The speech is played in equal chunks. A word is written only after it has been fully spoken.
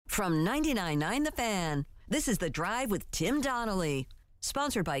From 99.9 The Fan, this is The Drive with Tim Donnelly.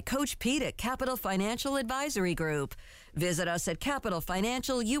 Sponsored by Coach Pete at Capital Financial Advisory Group. Visit us at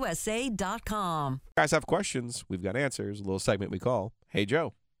capitalfinancialusa.com. Guys have questions. We've got answers. A little segment we call Hey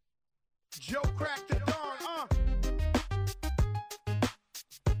Joe. Joe cracked the dawn,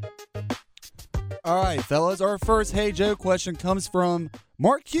 All right, fellas. Our first Hey Joe question comes from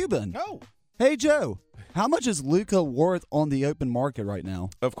Mark Cuban. Oh. Hey Joe, how much is Luka worth on the open market right now?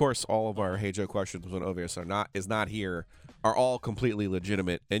 Of course, all of our Hey Joe questions when Ovius is not here are all completely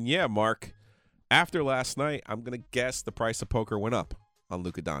legitimate. And yeah, Mark, after last night, I'm going to guess the price of poker went up on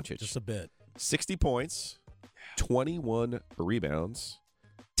Luka Doncic. Just a bit. 60 points, 21 rebounds,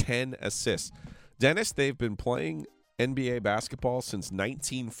 10 assists. Dennis, they've been playing NBA basketball since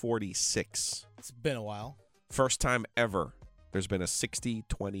 1946. It's been a while. First time ever there's been a 60,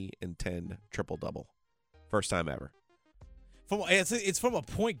 20, and 10 triple-double. First time ever. It's from a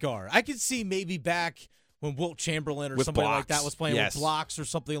point guard. I could see maybe back when Wilt Chamberlain or With somebody blocks. like that was playing Yes. with blocks or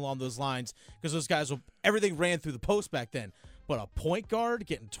something along those lines, because those guys, everything ran through the post back then. But a point guard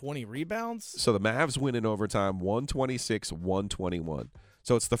getting 20 rebounds? So the Mavs win in overtime 126-121.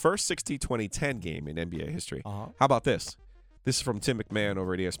 So it's the first 60, 20, 10 game in NBA history. Uh-huh. How about this? This is from Tim McMahon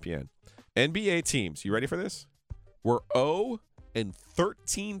over at ESPN. NBA teams, you ready for this? Were 0 and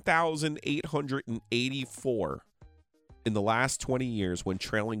 13,884 in the last 20 years when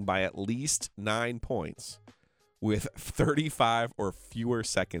trailing by at least 9 points with 35 or fewer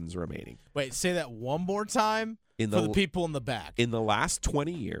seconds remaining. Wait, say that one more time for the people in the back. In the last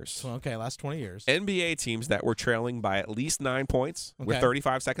 20 years, Okay, last 20 years. NBA teams that were trailing by at least 9 points with Okay.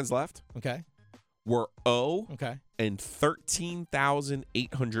 35 seconds left Okay, were 0 okay. and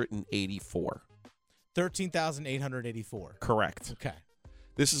 13,884. 13,884. Correct. Okay.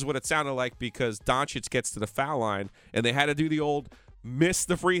 This is what it sounded like because Doncic gets to the foul line and they had to do the old miss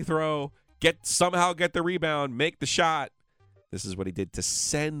the free throw, somehow get the rebound, make the shot. This is what he did to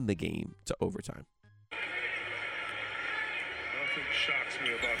send the game to overtime. Nothing shocks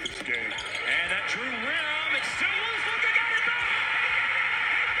me about this game. And that Drew rim, it's still loose. Look, they got it back.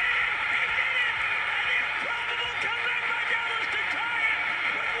 They did it. An improbable comeback by Dallas to tie it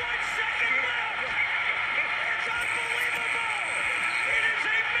with 1 second left. It's unbelievable. It is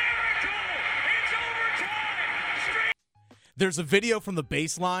a miracle. It's overtime. Straight. There's a video from the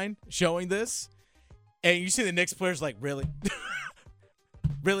baseline showing this, and you see the Knicks players like, really?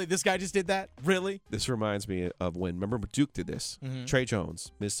 Really? This guy just did that? Really? This reminds me of remember Duke did this. Trey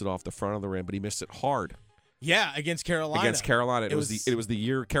Jones missed it off the front of the rim, but he missed it hard. Yeah, against Carolina. Against Carolina. It was the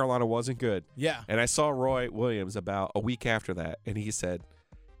year Carolina wasn't good. Yeah. And I saw Roy Williams about a week after that, and he said,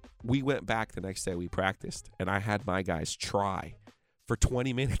 we went back the next day, we practiced, and I had my guys try for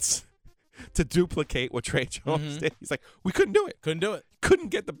 20 minutes to duplicate what Trey Jones did. He's like, we couldn't do it. Couldn't do it. Couldn't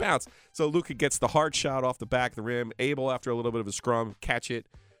get the bounce. So Luka gets the hard shot off the back of the rim, able after a little bit of a scrum, catch it,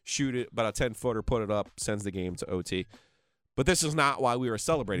 shoot it, about a 10-footer, put it up, sends the game to OT. But this is not why we were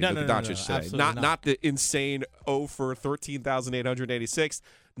celebrating Luka Doncic today. Absolutely Not the insane 0 for 13,886,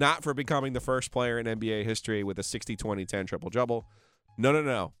 not for becoming the first player in NBA history with a 60-20-10 triple-double.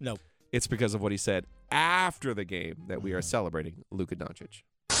 No. No. It's because of what he said after the game that we are celebrating Luka Doncic.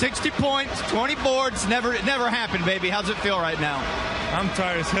 60 points, 20 boards, it never happened, baby. How's it feel right now? I'm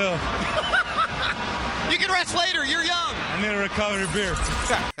tired as hell. You can rest later. You're young. I need a recovery beer.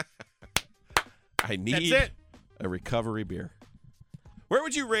 I need That's it. a recovery beer. Where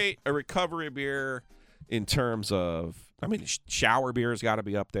would you rate a recovery beer in terms of, shower beer's got to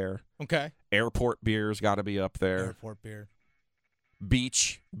be up there. Okay. Airport beer's got to be up there. Airport beer.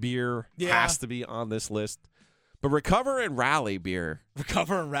 Beach beer Yeah. has to be on this list. But recover and rally beer.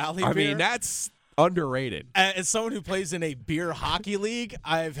 Recover and rally I beer. mean, that's underrated. As someone who plays in a beer hockey league,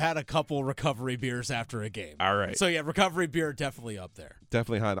 I've had a couple recovery beers after a game. All right. So, yeah, recovery beer definitely up there.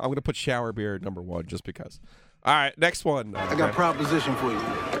 Definitely high. I'm going to put shower beer at number 1 just because. All right, next one. I got a proposition for you.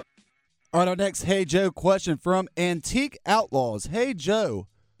 All right, our next Hey Joe question from Antique Outlaws. Hey Joe,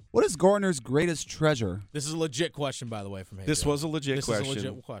 what is Gardner's greatest treasure? This is a legit question, by the way, from Hey This Joe. was a legit This question. is a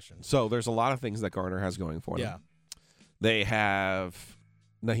legit question. So there's a lot of things that Garner has going for them. Yeah. They have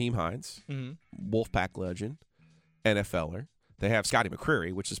Naheem Hines, Wolfpack legend, NFLer. They have Scotty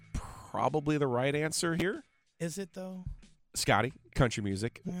McCreery, which is probably the right answer here. Is it, though? Scotty, country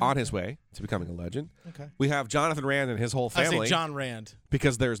music, on his way to becoming a legend. Okay. We have Jonathan Rand and his whole I family. say John Rand.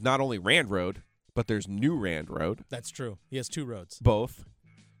 Because there's not only Rand Road, but there's New Rand Road. That's true. He has 2 roads. Both.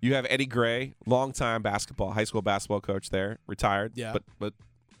 You have Eddie Gray, longtime high school basketball coach there, retired. Yeah. But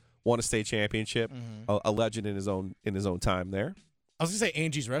won a state championship, a legend in his own time there. I was going to say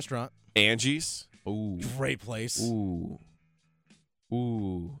Angie's Restaurant. Angie's. Ooh. Great place. Ooh.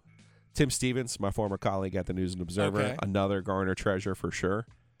 Tim Stevens, my former colleague at the News and Observer, Okay. another Garner treasure for sure.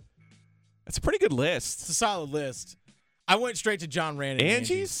 It's a pretty good list. It's a solid list. I went straight to John Rand and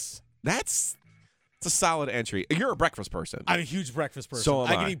Angie's? It's a solid entry. You're a breakfast person. I'm a huge breakfast person. So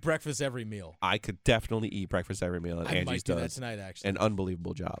am I I. can eat breakfast every meal. I could definitely eat breakfast every meal, and I Angie's might do that does tonight, actually. an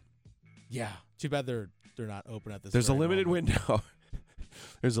unbelievable job. Yeah. Too bad they're not open at this. There's a very limited moment. window.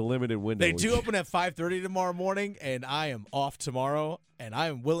 There's a limited window. They do open at 5:30 tomorrow morning, and I am off tomorrow, and I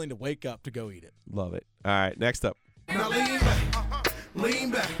am willing to wake up to go eat it. Love it. All right, next up. Now lean back.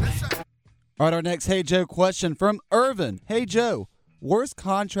 Lean back. All right, our next Hey Joe question from Irvin. Hey Joe, worst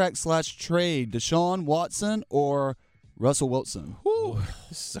contract/trade, Deshaun Watson or Russell Wilson? Whew.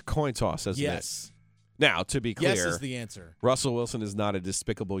 This is a coin toss, isn't it? Yes. Now, to be clear, Yes is the answer. Russell Wilson is not a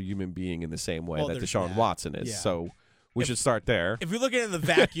despicable human being in the same way Well, that there's Deshaun that. Watson is. Yeah. So we should start there. If we look at it in the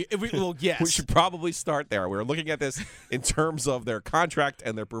vacuum, yes. We should probably start there. We're looking at this in terms of their contract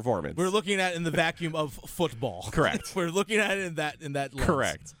and their performance. We're looking at it in the vacuum of football. Correct. We're looking at it in that lens.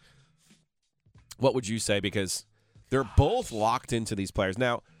 Correct. What would you say? Because they're both locked into these players.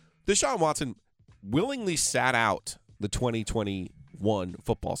 Now, Deshaun Watson willingly sat out the 2021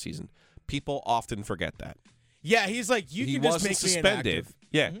 football season. People often forget that. Yeah, he's like, you He can just wasn't make me suspended. inactive.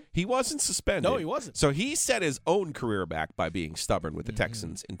 Yeah, he wasn't suspended. No, he wasn't. So he set his own career back by being stubborn with the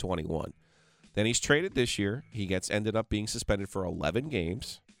Texans in 21. Then he's traded this year. He ended up being suspended for 11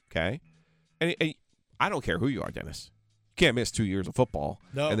 games. Okay, and I don't care who you are, Dennis. You can't miss 2 years of football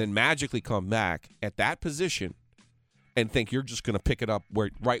and then magically come back at that position and think you're just going to pick it up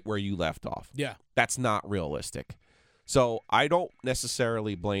right where you left off. Yeah. That's not realistic. So I don't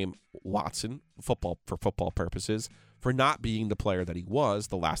necessarily blame Watson for football purposes for not being the player that he was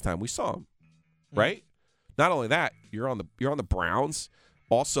the last time we saw him. Right? Not only that, you're on the Browns.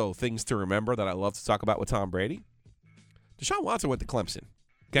 Also, things to remember that I love to talk about with Tom Brady. Deshaun Watson went to Clemson.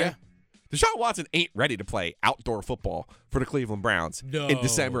 Okay? Yeah. Deshaun Watson ain't ready to play outdoor football for the Cleveland Browns in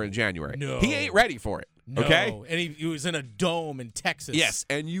December and January. No. He ain't ready for it. No. Okay? And he was in a dome in Texas. Yes,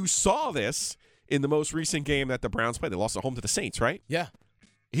 and you saw this in the most recent game that the Browns played. They lost at home to the Saints, right? Yeah.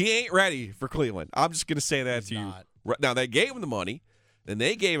 He ain't ready for Cleveland. I'm just going to say that He's to you. not. Now, they gave him the money, and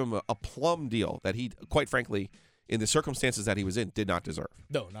they gave him a plum deal that he, quite frankly, in the circumstances that he was in, did not deserve.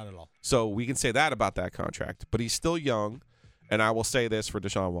 No, not at all. So we can say that about that contract. But he's still young, and I will say this for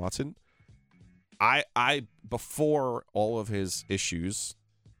Deshaun Watson. I before all of his issues,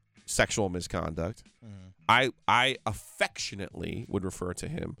 sexual misconduct, I affectionately would refer to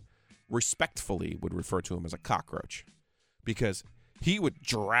him, respectfully would refer to him as a cockroach, because he would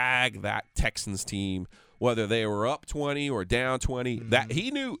drag that Texans team, whether they were up 20 or down 20, that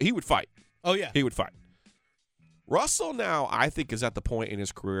he knew he would fight. Oh, yeah. He would fight. Russell now, I think, is at the point in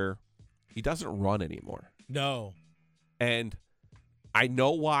his career he doesn't run anymore. No. And I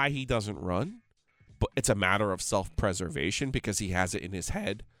know why he doesn't run, but it's a matter of self-preservation because he has it in his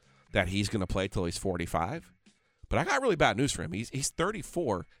head that he's going to play till he's 45. But I got really bad news for him. He's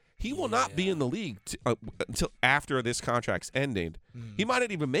 34. He will not be in the league until after this contract's ending. He might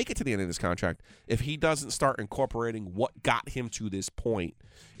not even make it to the end of this contract if he doesn't start incorporating what got him to this point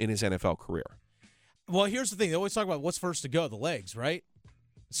in his NFL career. Well, here's the thing. They always talk about what's first to go, the legs, right?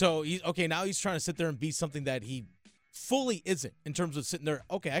 So, now he's trying to sit there and be something that he fully isn't in terms of sitting there.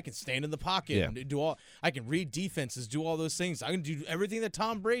 Okay, I can stand in the pocket and I can read defenses, do all those things. I can do everything that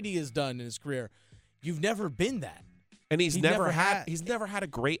Tom Brady has done in his career. You've never been that. And he's never had a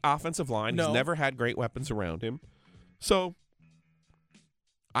great offensive line. No. He's never had great weapons around him. So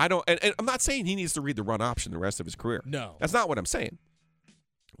I don't and I'm not saying he needs to read the run option the rest of his career. No. That's not what I'm saying.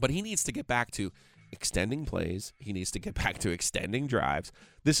 But he needs to get back to extending plays. He needs to get back to extending drives.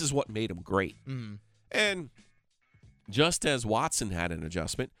 This is what made him great. And just as Watson had an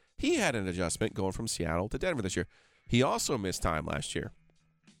adjustment, he had an adjustment going from Seattle to Denver this year. He also missed time last year.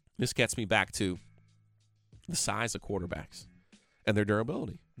 This gets me back to the size of quarterbacks and their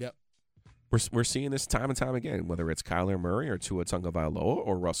durability. Yep. We're seeing this time and time again, whether it's Kyler Murray or Tua Tagovailoa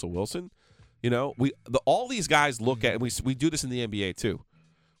or Russell Wilson. You know, all these guys look at, and we do this in the NBA too.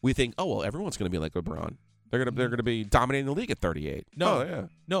 We think, oh well, everyone's going to be like LeBron. They're going to be dominating the league at 38. No, oh, yeah.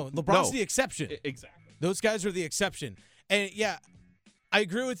 No, LeBron's the exception. Exactly. Those guys are the exception. And yeah, I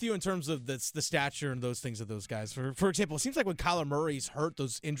agree with you in terms of the stature and those things of those guys. For example, it seems like when Kyler Murray's hurt,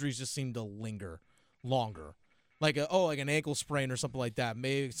 those injuries just seem to linger longer. Like an ankle sprain or something like that.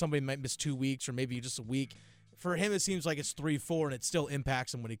 Maybe somebody might miss 2 weeks or maybe just a week. For him, it seems like it's 3-4 and it still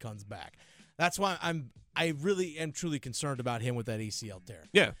impacts him when he comes back. That's why I really am truly concerned about him with that ACL tear.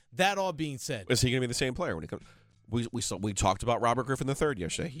 Yeah. That all being said, is he going to be the same player when he comes? We talked about Robert Griffin III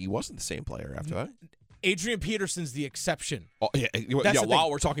yesterday. He wasn't the same player after that. Adrian Peterson's the exception. Oh, yeah, the while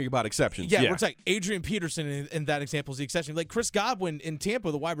thing. we're talking about exceptions. Yeah, we're talking Adrian Peterson in that example is the exception. Like Chris Godwin in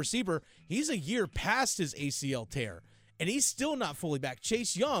Tampa, the wide receiver, he's a year past his ACL tear, and he's still not fully back.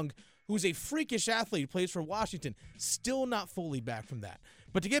 Chase Young, who's a freakish athlete, plays for Washington, still not fully back from that.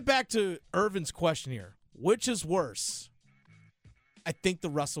 But to get back to Irvin's question here, which is worse? I think the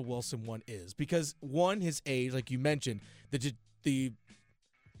Russell Wilson one is because, one, his age, like you mentioned, the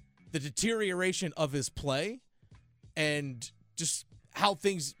deterioration of his play and just how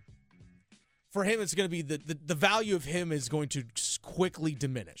things for him, it's going to be the value of him is going to quickly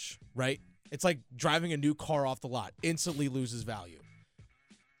diminish, right? It's like driving a new car off the lot, instantly loses value.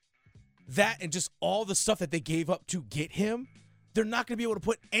 That and just all the stuff that they gave up to get him, they're not going to be able to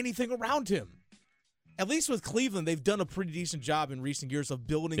put anything around him. At least with Cleveland, they've done a pretty decent job in recent years of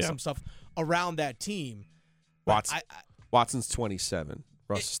building some stuff around that team. Watson's 27.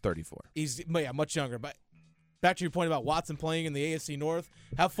 Russ is 34. He's much younger. But back to your point about Watson playing in the AFC North,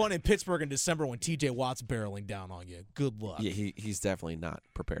 have fun in Pittsburgh in December when TJ Watt's barreling down on you. Good luck. Yeah, he's definitely not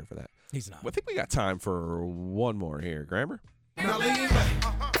prepared for that. He's not. Well, I think we got time for one more here. Grammer? Now lean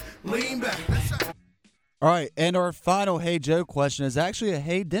back. Lean back. All right, and our final Hey Joe question is actually a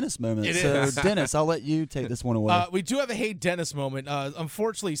Hey Dennis moment. It so, is. Dennis, I'll let you take this one away. We do have a Hey Dennis moment.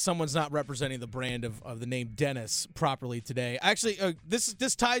 Unfortunately, someone's not representing the brand of the name Dennis properly today. Actually,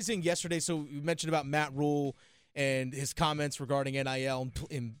 this ties in yesterday. So we mentioned about Matt Rule and his comments regarding NIL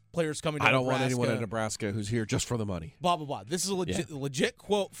and players coming to Nebraska. I don't want anyone in Nebraska who's here just for the money. Blah, blah, blah. This is a legit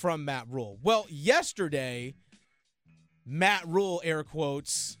quote from Matt Rule. Well, yesterday, Matt Rule, air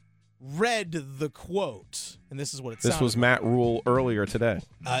quotes, read the quote, and this is what it sounded. This was Matt Rule earlier today.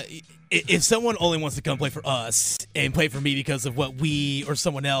 If someone only wants to come play for us and play for me because of what we or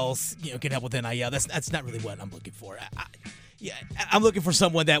someone else can help with NIL, that's not really what I'm looking for. I'm looking for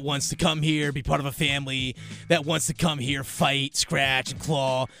someone that wants to come here, be part of a family, that wants to come here, fight, scratch, and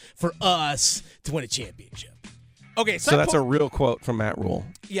claw for us to win a championship. Okay, so that's a real quote from Matt Rule.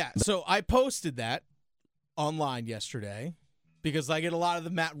 Yeah, so I posted that online yesterday because I get a lot of the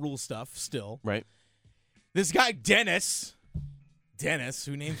Matt Rule stuff still. Right. This guy, Dennis,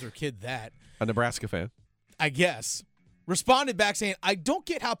 who names her kid that? A Nebraska fan. I guess. Responded back saying, I don't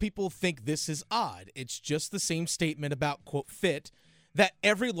get how people think this is odd. It's just the same statement about, quote, fit that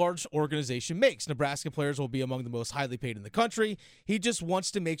every large organization makes. Nebraska players will be among the most highly paid in the country. He just wants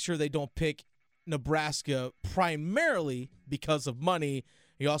to make sure they don't pick Nebraska primarily because of money.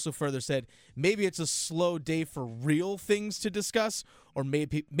 He also further said, maybe it's a slow day for real things to discuss, or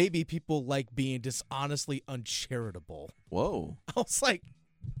maybe people like being dishonestly uncharitable. Whoa. I was like,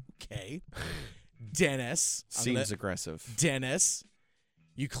 okay. Dennis. Seems aggressive. Dennis,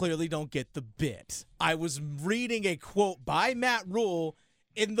 you clearly don't get the bit. I was reading a quote by Matt Rule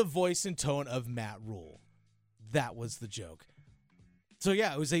in the voice and tone of Matt Rule. That was the joke. So,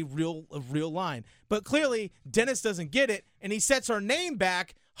 yeah, it was a real line. But clearly, Dennis doesn't get it, and he sets our name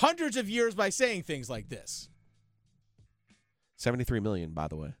back hundreds of years by saying things like this. $73 million, by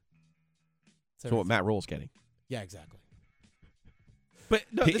the way. That's what Matt Rule's getting. Yeah, exactly. But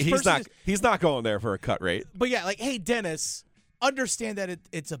no, he's not going there for a cut rate. But yeah, like, hey, Dennis, understand that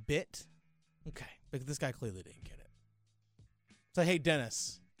it's a bit. Okay, but this guy clearly didn't get it. So, hey,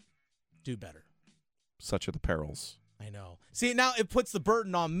 Dennis, do better. Such are the perils. I know. See, now it puts the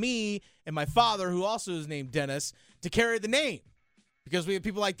burden on me and my father, who also is named Dennis, to carry the name. Because we have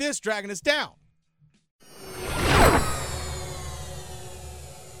people like this dragging us down.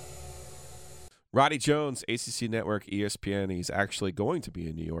 Roddy Jones, ACC Network, ESPN. He's actually going to be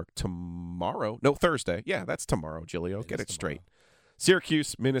in New York tomorrow. No, Thursday. Yeah, that's tomorrow, Giglio. Get it straight.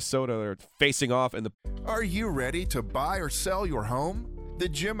 Syracuse, Minnesota, they're facing off in the... Are you ready to buy or sell your home? The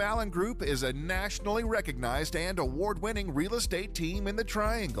Jim Allen Group is a nationally recognized and award-winning real estate team in the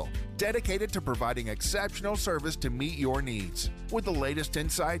Triangle, dedicated to providing exceptional service to meet your needs. With the latest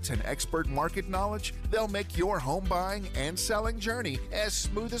insights and expert market knowledge, they'll make your home buying and selling journey as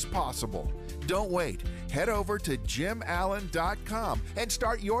smooth as possible. Don't wait. Head over to jimallen.com and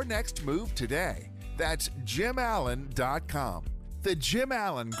start your next move today. That's jimallen.com. The Jim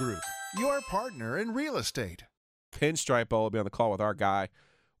Allen Group, your partner in real estate. Pinstripe Bowl will be on the call with our guy,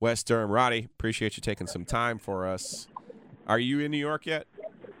 Wes Durham. Roddy, appreciate you taking some time for us. Are you in New York yet?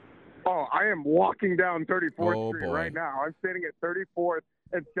 Oh, I am walking down 34th Street boy. right now. I'm standing at 34th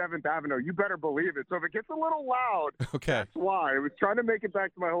and 7th Avenue. You better believe it. So if it gets a little loud, okay, that's why. I was trying to make it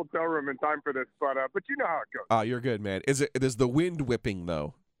back to my hotel room in time for this, but you know how it goes. Oh, you're good, man. Is the wind whipping,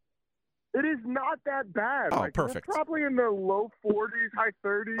 though? It is not that bad. Oh, perfect. We're probably in the low 40s, high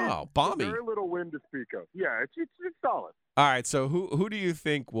 30s. Oh, balmy. Very little wind to speak of. Yeah, it's solid. All right, so who do you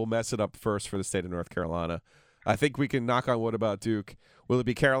think will mess it up first for the state of North Carolina? I think we can knock on wood about Duke. Will it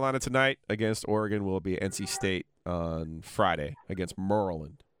be Carolina tonight against Oregon? Will it be NC State on Friday against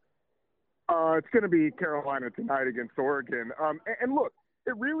Maryland? It's going to be Carolina tonight against Oregon. And look,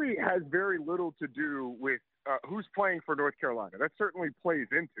 it really has very little to do with who's playing for North Carolina. That certainly plays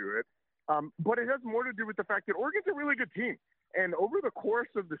into it. But it has more to do with the fact that Oregon's a really good team. And over the course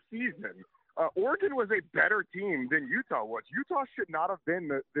of the season, Oregon was a better team than Utah was. Utah should not have been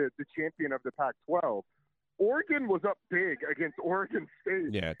the champion of the Pac-12. Oregon was up big against Oregon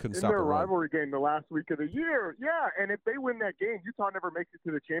State couldn't in stop their the run. rivalry game the last week of the year. Yeah, and if they win that game, Utah never makes it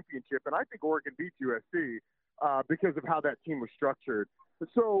to the championship. And I think Oregon beats USC because of how that team was structured.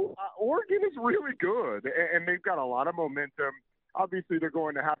 So Oregon is really good, and they've got a lot of momentum. Obviously, they're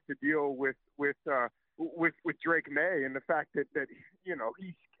going to have to deal with Drake May and the fact that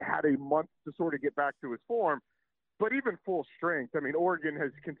he had a month to sort of get back to his form. But even full strength, I mean, Oregon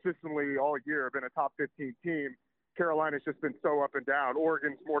has consistently all year been a top 15 team. Carolina's just been so up and down.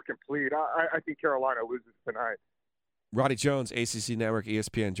 Oregon's more complete. I think Carolina loses tonight. Roddy Jones, ACC Network,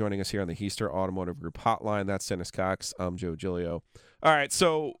 ESPN, joining us here on the Heister Automotive Group Hotline. That's Dennis Cox. I'm Joe Giglio. All right,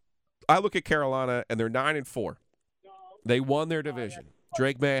 so I look at Carolina, and they're 9-4. They won their division.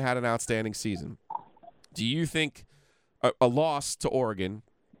 Drake May had an outstanding season. Do you think a loss to Oregon,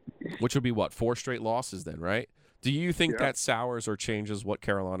 which would be, 4 straight losses then, right? Do you think that sours or changes what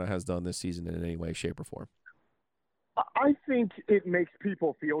Carolina has done this season in any way, shape, or form? I think it makes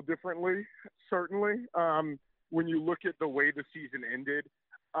people feel differently, certainly, when you look at the way the season ended.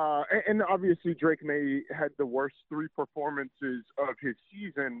 And obviously Drake May had the worst 3 performances of his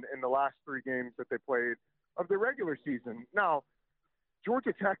season in the last 3 games that they played of the regular season. Now,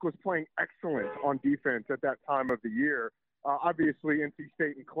 Georgia Tech was playing excellent on defense at that time of the year. Obviously, NC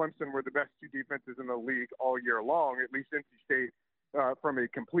State and Clemson were the best 2 defenses in the league all year long, at least NC State from a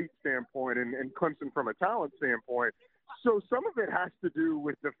complete standpoint and Clemson from a talent standpoint. So some of it has to do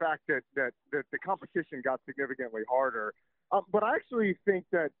with the fact that the competition got significantly harder. But I actually think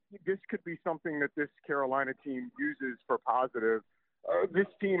that this could be something that this Carolina team uses for positive. This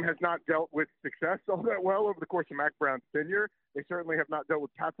team has not dealt with success all that well over the course of Mac Brown's tenure. They certainly have not dealt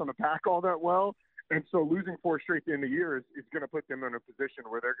with pats on the back all that well. And so losing 4 straight in the year is going to put them in a position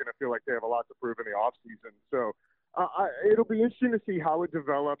where they're going to feel like they have a lot to prove in the offseason. So it'll be interesting to see how it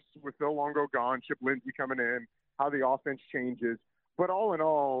develops with Phil Longo gone, Chip Lindsey coming in, how the offense changes. But all in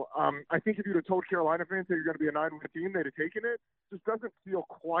all, I think if you'd have told Carolina fans that you're going to be a 9-win team, they'd have taken it. Just doesn't feel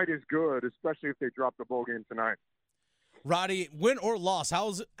quite as good, especially if they drop the bowl game tonight. Roddy, win or loss,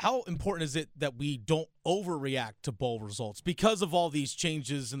 how important is it that we don't overreact to bowl results because of all these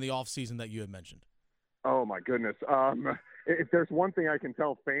changes in the offseason that you had mentioned? Oh, my goodness. If there's one thing I can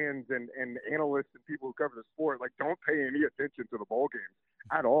tell fans and analysts and people who cover the sport, don't pay any attention to the bowl games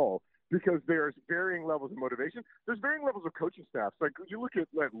at all because there's varying levels of motivation. There's varying levels of coaching staffs. You look at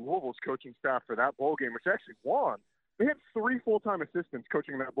Louisville's coaching staff for that bowl game, which actually won. They had 3 full-time assistants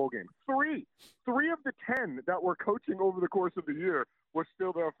coaching that bowl game. 3 of the 10 that were coaching over the course of the year were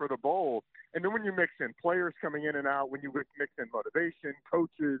still there for the bowl. And then when you mix in players coming in and out, when you mix in motivation,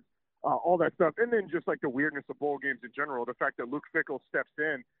 coaches, all that stuff, and then just the weirdness of bowl games in general, the fact that Luke Fickell steps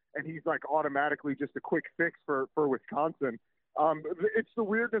in and he's automatically just a quick fix for Wisconsin. It's the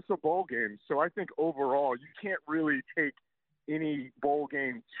weirdness of bowl games. So I think overall you can't really take any bowl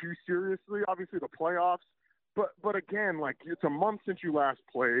game too seriously. Obviously the playoffs. But again, it's a month since you last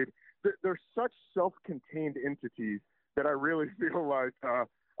played. They're such self-contained entities that I really feel like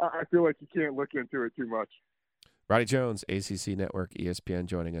you can't look into it too much. Roddy Jones, ACC Network, ESPN,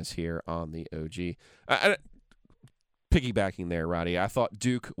 joining us here on the OG. Piggybacking there, Roddy, I thought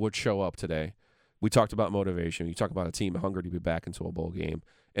Duke would show up today. We talked about motivation. You talk about a team hungry to be back into a bowl game,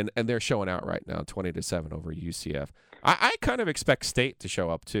 and they're showing out right now, 20-7 over UCF. I kind of expect State to show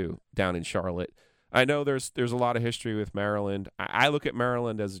up too down in Charlotte. I know there's a lot of history with Maryland. I look at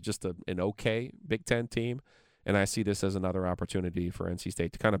Maryland as just an okay Big Ten team, and I see this as another opportunity for NC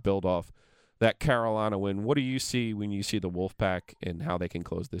State to kind of build off that Carolina win. What do you see when you see the Wolfpack and how they can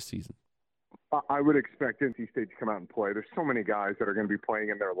close this season? I would expect NC State to come out and play. There's so many guys that are going to be playing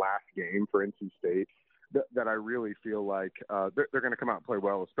in their last game for NC State that I really feel like they're going to come out and play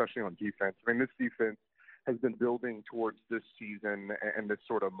well, especially on defense. I mean, this defense has been building towards this season and this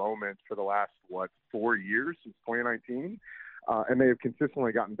sort of moment for the last, 4 years since 2019. And they have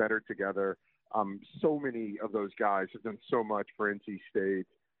consistently gotten better together. So many of those guys have done so much for NC State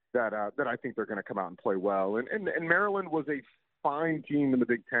that I think they're going to come out and play well. And Maryland was a fine team in the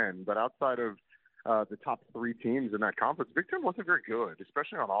Big Ten, but outside of the top 3 teams in that conference, Big Ten wasn't very good,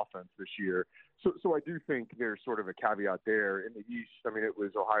 especially on offense this year. So I do think there's sort of a caveat there. In the East, I mean, it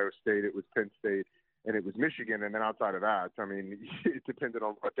was Ohio State, it was Penn State, and it was Michigan. And then outside of that, I mean, it depended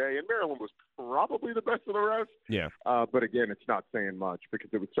on what day. And Maryland was probably the best of the rest. Yeah. But again, it's not saying much because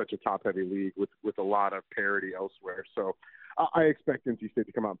it was such a top-heavy league with a lot of parity elsewhere. So I expect NC State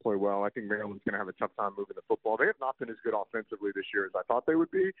to come out and play well. I think Maryland's going to have a tough time moving the football. They have not been as good offensively this year as I thought they would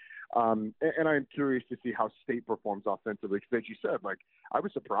be. And I'm curious to see how State performs offensively. Because as you said, like, I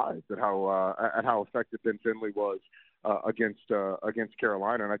was surprised at how effective Ben Finley was against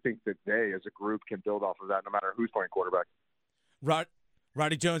Carolina. And I think that they, as a group, can build off of that no matter who's playing quarterback.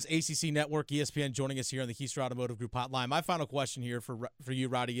 Roddy Jones, ACC Network, ESPN, joining us here on the Keystone Automotive Group Hotline. My final question here for you,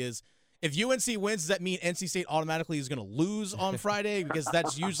 Roddy, is if UNC wins, does that mean NC State automatically is going to lose on Friday? Because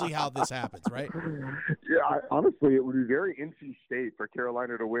that's usually how this happens, right? Yeah, honestly, it would be very NC State for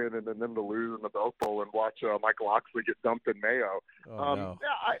Carolina to win and then them to lose in the Belk Bowl and watch Michael Oxley get dumped in Mayo. No.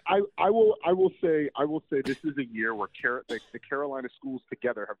 Yeah, I will say this is a year where the Carolina schools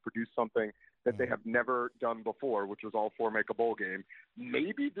together have produced something that they have never done before, which was all 4 make a bowl game.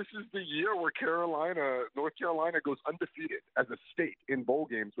 Maybe this is the year where North Carolina goes undefeated as a state in bowl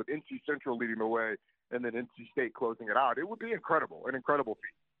games with NC Central leading the way and then NC State closing it out. It would be an incredible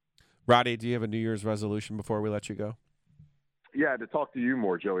feat. Roddy, do you have a New Year's resolution before we let you go? Yeah, to talk to you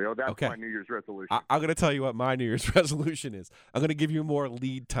more, Giglio. That's okay. My New Year's resolution. I'm going to tell you what my New Year's resolution is. I'm going to give you more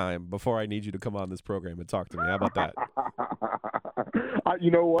lead time before I need you to come on this program and talk to me. How about that? You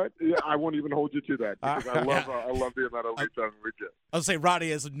know what? I won't even hold you to that because I love the amount of lead time we get. I'll say,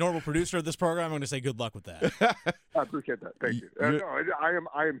 Roddy, as a normal producer of this program, I'm going to say good luck with that. I appreciate that. Thank you.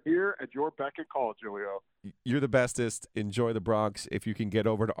 I am here at your beck and call, Giglio. You're the bestest. Enjoy the Bronx. If you can get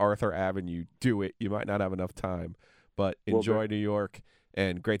over to Arthur Avenue, do it. You might not have enough time, but enjoy New York.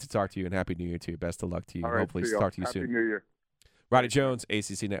 And great to talk to you, and Happy New Year to you. Best of luck to you. All right, hopefully talk to you Happy soon. New Year. Roddy Jones,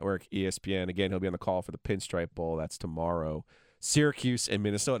 ACC Network, ESPN. Again, he'll be on the call for the Pinstripe Bowl. That's tomorrow. Syracuse and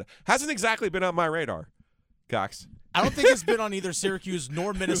Minnesota. Hasn't exactly been on my radar, Cox. I don't think it's been on either Syracuse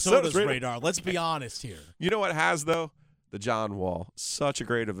nor Minnesota's radar. Let's be honest here. You know what has, though? The John Wall. Such a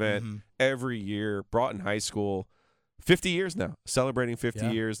great event every year. Broughton High School, 50 years now, celebrating 50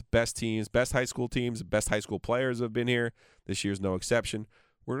 years. Best teams, best high school teams, best high school players have been here. This year's no exception.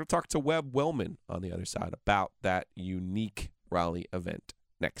 We're going to talk to Webb Wellman on the other side about that unique Raleigh event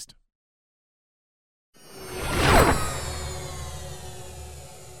next.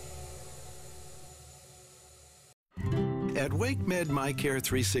 At WakeMed MyCare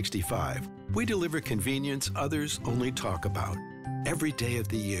 365, we deliver convenience others only talk about. Every day of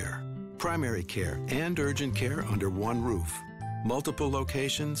the year. Primary care and urgent care under one roof. Multiple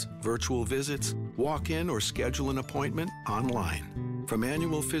locations, virtual visits, walk in or schedule an appointment online. From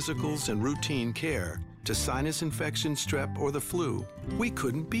annual physicals and routine care to sinus infection, strep, or the flu, we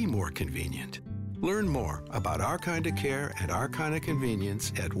couldn't be more convenient. Learn more about our kind of care and our kind of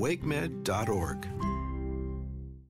convenience at wakemed.org.